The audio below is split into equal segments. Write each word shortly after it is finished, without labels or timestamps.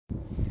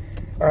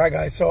Alright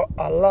guys, so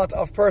a lot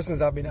of persons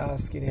have been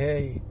asking,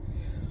 hey,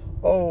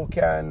 how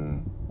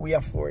can we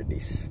afford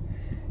this?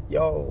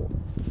 Yo,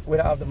 we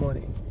don't have the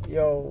money.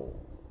 Yo,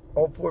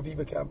 how poor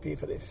people can pay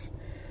for this?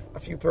 A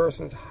few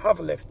persons have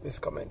left this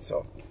comment,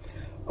 so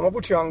I'm gonna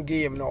put you on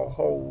game now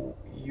how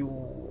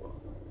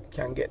you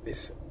can get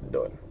this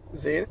done.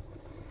 See?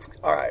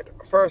 Alright,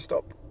 first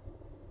up,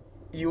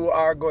 you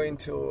are going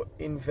to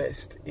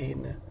invest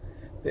in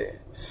the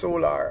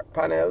solar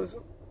panels.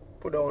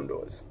 Put down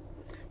those.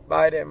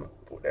 Buy them,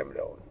 put them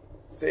down.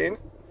 See?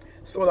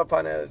 Solar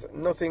panels,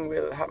 nothing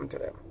will happen to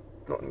them.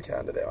 Nothing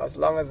can to them as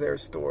long as they're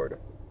stored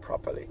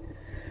properly.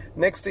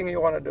 Next thing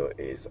you want to do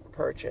is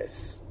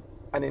purchase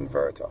an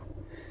inverter.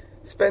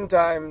 Spend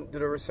time, do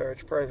the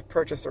research,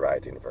 purchase the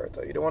right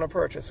inverter. You don't want to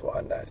purchase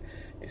one that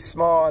is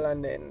small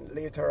and then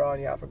later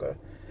on you have to go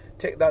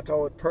take that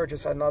out,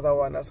 purchase another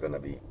one. That's going to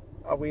be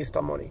a waste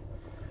of money.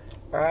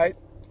 Alright?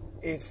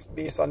 It's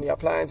based on the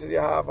appliances you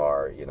have,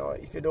 or you know,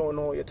 if you don't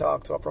know, you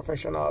talk to a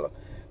professional.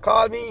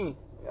 Call me.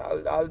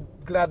 I'll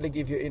gladly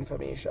give you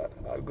information.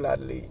 I'll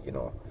gladly, you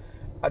know,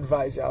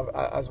 advise you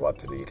as what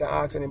to do. You can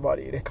ask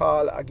anybody. They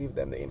call, I give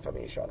them the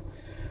information.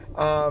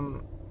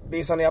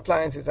 Based on the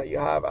appliances that you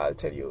have, I'll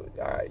tell you,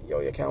 alright, yo,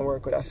 you can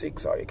work with a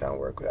 6 or you can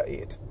work with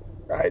a 8.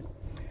 Right?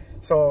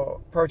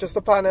 So purchase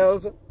the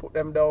panels, put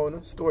them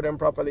down, store them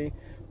properly,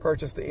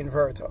 purchase the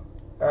inverter.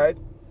 Alright?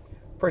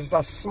 Purchase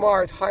a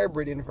smart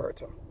hybrid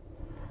inverter.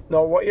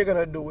 Now, what you're going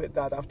to do with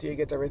that after you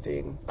get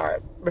everything,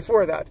 alright,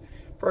 before that,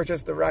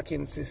 purchase the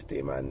racking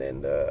system and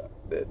then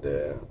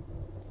the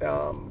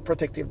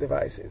protective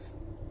devices,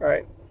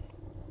 right?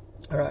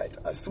 Alright,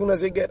 as soon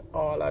as you get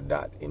all of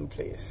that in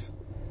place,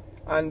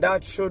 and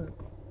that should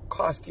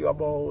cost you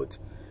about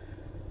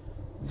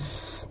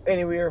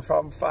anywhere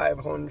from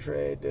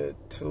 500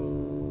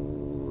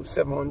 to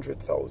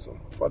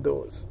 700,000 for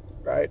those,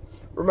 right?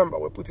 Remember,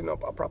 we're putting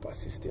up a proper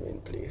system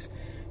in place.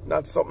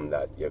 Not something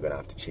that you're going to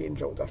have to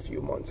change out a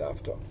few months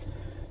after.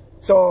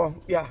 So,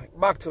 yeah,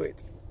 back to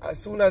it. As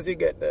soon as you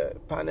get the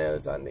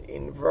panels and the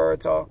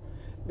inverter,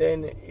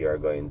 then you're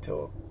going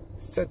to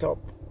set up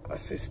a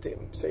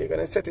system. So you're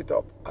going to set it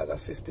up as a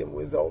system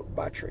without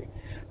battery.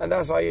 And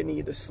that's why you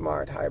need the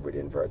smart hybrid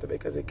inverter,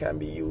 because it can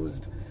be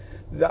used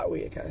that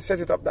way. You can set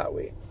it up that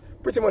way.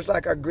 Pretty much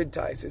like a grid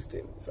tie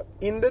system. So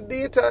in the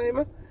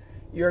daytime,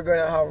 you're going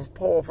to have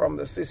power from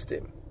the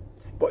system.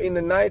 But in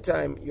the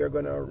nighttime, you're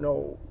going to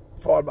now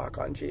fall back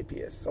on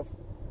GPS. So,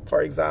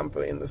 for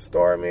example, in the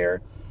storm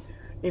here,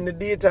 in the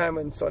daytime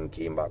when sun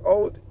came back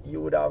out,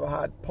 you would have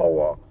had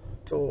power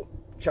to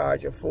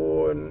charge your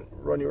phone,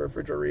 run your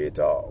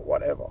refrigerator,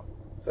 whatever.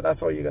 So that's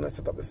how you're going to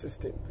set up the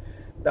system.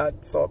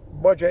 That's a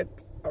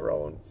budget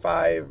around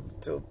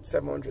 500,000 to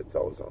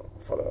 700,000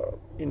 for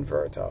the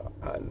inverter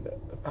and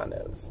the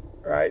panels,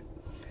 right?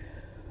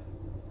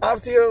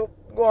 After you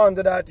go on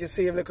to that, you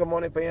save a little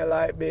money for your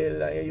light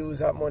bill and you use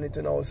that money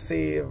to now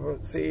save.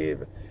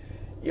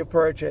 You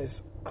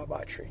purchase a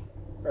battery,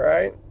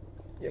 right?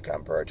 You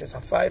can purchase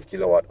a 5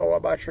 kilowatt hour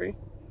battery,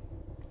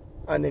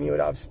 and then you would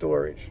have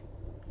storage.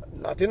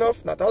 Not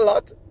enough, not a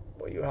lot,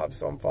 but you have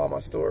some form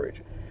of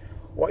storage.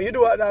 What you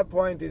do at that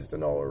point is to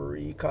now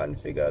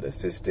reconfigure the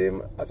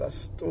system as a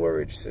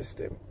storage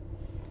system,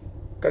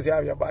 because you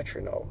have your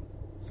battery now.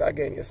 So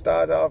again, you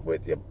start off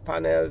with your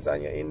panels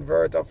and your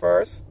inverter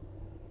first.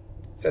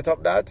 Set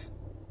up that.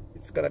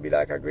 It's going to be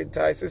like a grid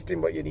tie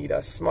system, but you need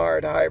a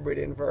smart hybrid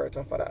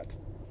inverter for that.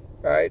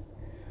 Right?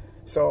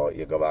 So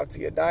you go back to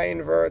your die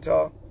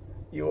inverter,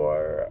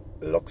 your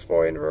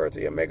Luxpower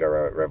inverter, your Mega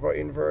Revo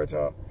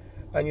inverter,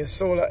 and your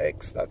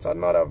SolarX. That's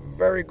another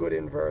very good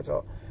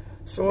inverter.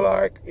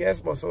 SolarX,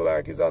 yes, but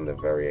SolarX is on the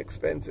very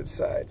expensive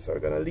side, so we're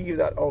going to leave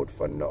that out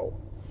for now.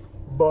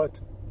 But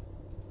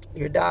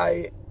your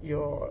die,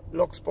 your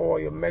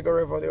Luxpower, your Mega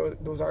Revo,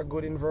 those are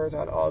good inverters,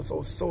 and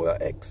also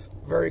SolarX,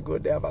 very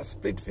good. They have a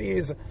split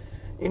phase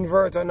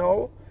inverter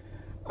now,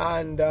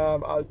 and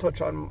I'll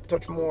touch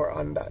more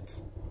on that,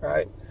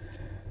 right?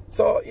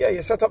 So yeah,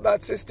 you set up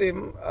that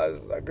system as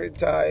a grid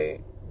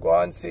tie, go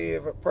and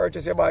save,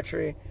 purchase your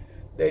battery,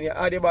 then you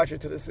add your battery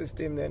to the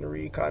system, then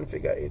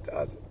reconfigure it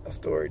as a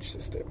storage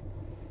system,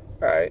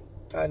 right?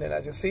 And then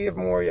as you save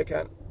more, you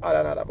can add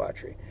another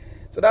battery.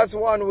 So that's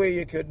one way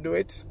you could do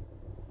it,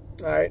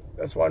 right?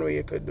 That's one way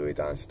you could do it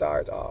and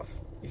start off.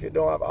 If you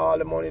don't have all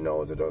the money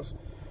now to just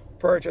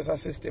purchase a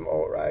system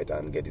outright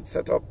and get it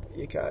set up,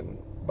 you can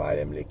buy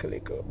them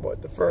little.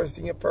 But the first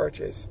thing you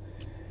purchase,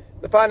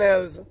 the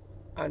panels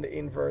and the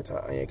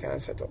inverter, and you can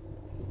set up.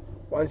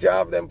 Once you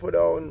have them put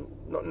down,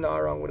 nothing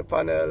wrong with the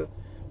panel.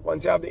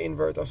 Once you have the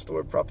inverter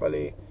stored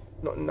properly,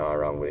 nothing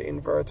wrong with the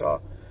inverter.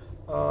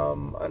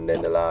 And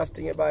then the last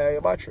thing you buy is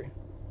your battery.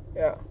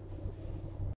 Yeah.